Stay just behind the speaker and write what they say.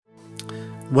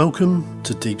Welcome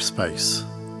to Deep Space,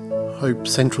 Hope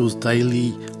Central's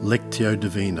daily Lectio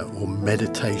Divina or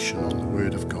meditation on the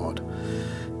Word of God.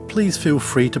 Please feel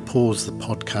free to pause the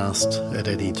podcast at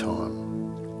any time.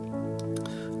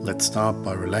 Let's start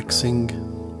by relaxing.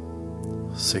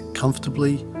 Sit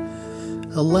comfortably.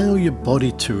 Allow your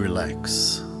body to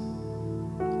relax.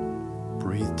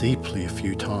 Breathe deeply a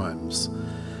few times.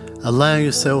 Allow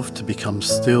yourself to become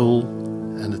still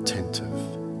and attentive.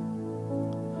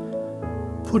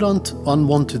 Put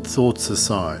unwanted thoughts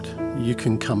aside. You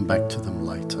can come back to them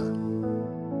later.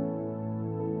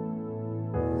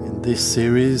 In this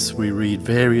series, we read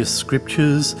various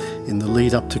scriptures in the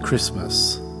lead up to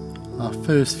Christmas. Our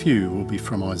first few will be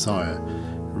from Isaiah,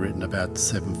 written about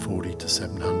 740 to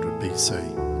 700 BC.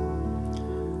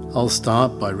 I'll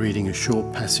start by reading a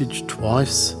short passage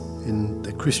twice in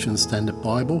the Christian Standard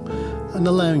Bible and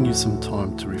allowing you some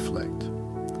time to reflect.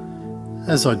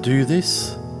 As I do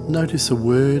this, notice a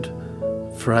word,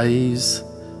 phrase,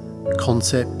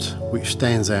 concept which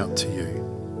stands out to you.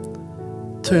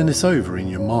 Turn this over in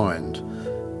your mind.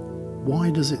 Why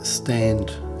does it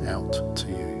stand out to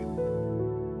you?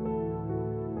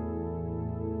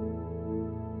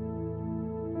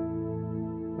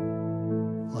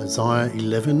 Isaiah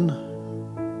 11,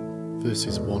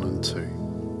 verses 1 and 2.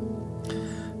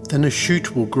 Then a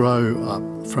shoot will grow up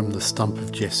from the stump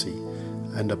of Jesse,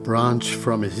 and a branch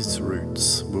from its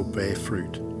roots will bear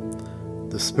fruit.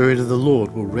 The Spirit of the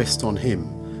Lord will rest on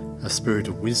him, a spirit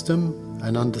of wisdom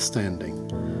and understanding,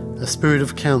 a spirit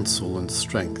of counsel and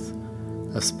strength,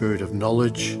 a spirit of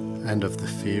knowledge and of the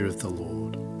fear of the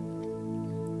Lord.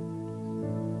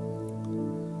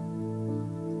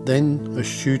 Then a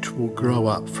shoot will grow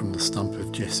up from the stump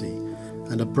of Jesse,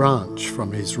 and a branch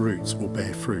from his roots will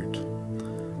bear fruit.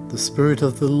 The Spirit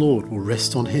of the Lord will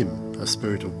rest on him, a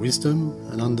spirit of wisdom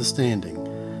and understanding,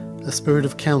 a spirit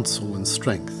of counsel and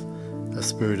strength, a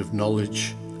spirit of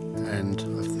knowledge and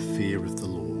of the fear of the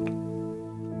Lord.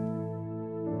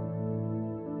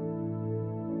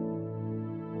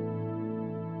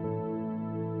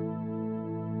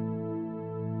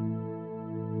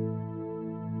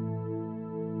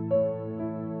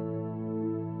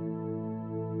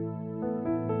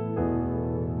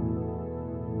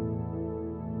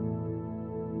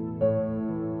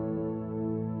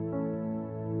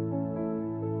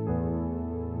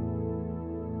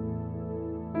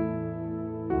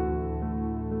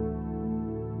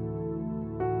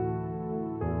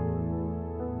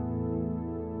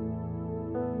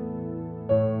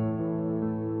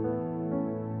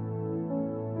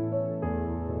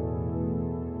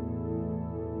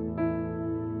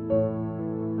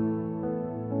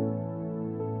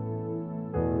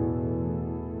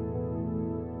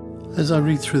 As I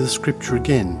read through the scripture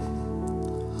again,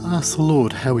 ask the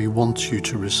Lord how he wants you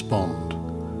to respond.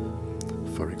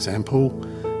 For example,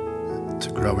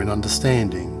 to grow in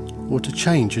understanding or to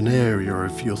change an area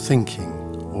of your thinking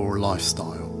or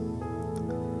lifestyle.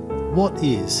 What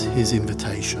is his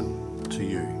invitation to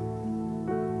you?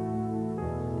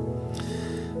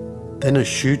 Then a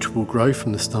shoot will grow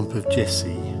from the stump of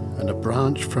Jesse, and a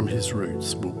branch from his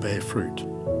roots will bear fruit.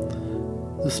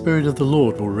 The Spirit of the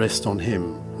Lord will rest on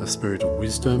him, a spirit of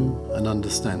wisdom and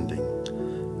understanding,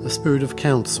 a spirit of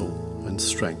counsel and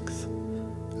strength,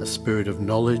 a spirit of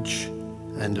knowledge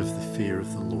and of the fear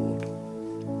of the Lord.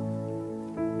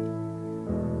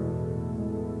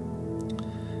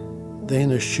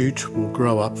 Then a shoot will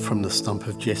grow up from the stump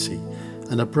of Jesse,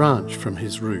 and a branch from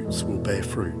his roots will bear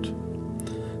fruit.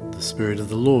 The Spirit of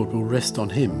the Lord will rest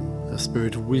on him, a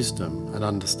spirit of wisdom and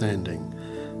understanding,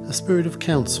 a spirit of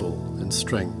counsel and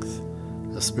strength,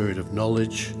 a spirit of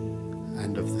knowledge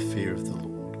and of the fear of the Lord.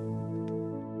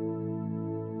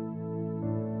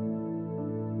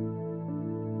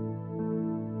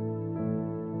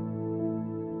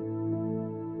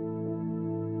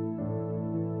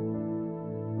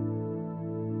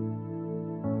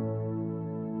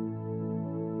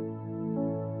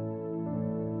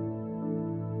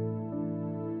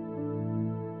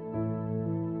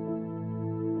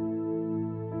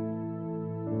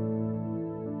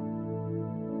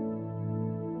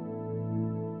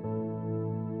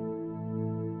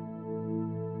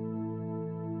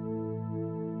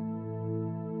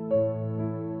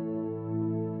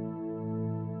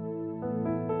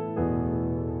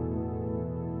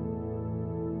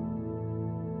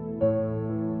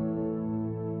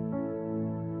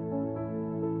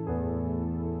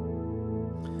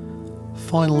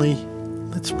 Finally,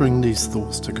 let's bring these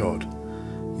thoughts to God.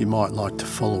 You might like to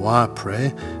follow our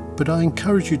prayer, but I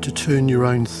encourage you to turn your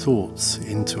own thoughts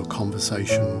into a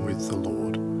conversation with the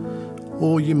Lord.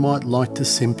 Or you might like to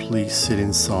simply sit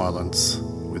in silence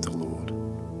with the Lord.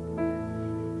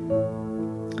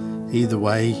 Either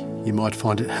way, you might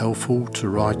find it helpful to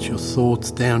write your thoughts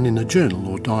down in a journal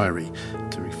or diary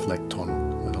to reflect on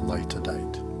at a later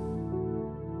date.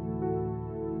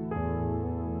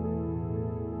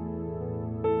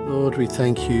 Lord, we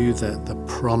thank you that the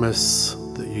promise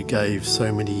that you gave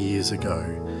so many years ago,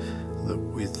 that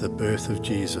with the birth of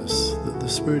Jesus, that the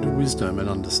spirit of wisdom and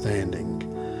understanding,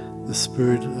 the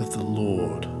spirit of the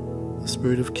Lord, the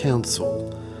spirit of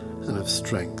counsel and of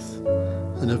strength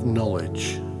and of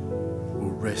knowledge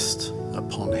will rest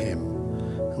upon him.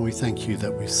 And we thank you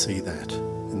that we see that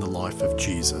in the life of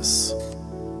Jesus.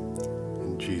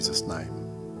 In Jesus' name.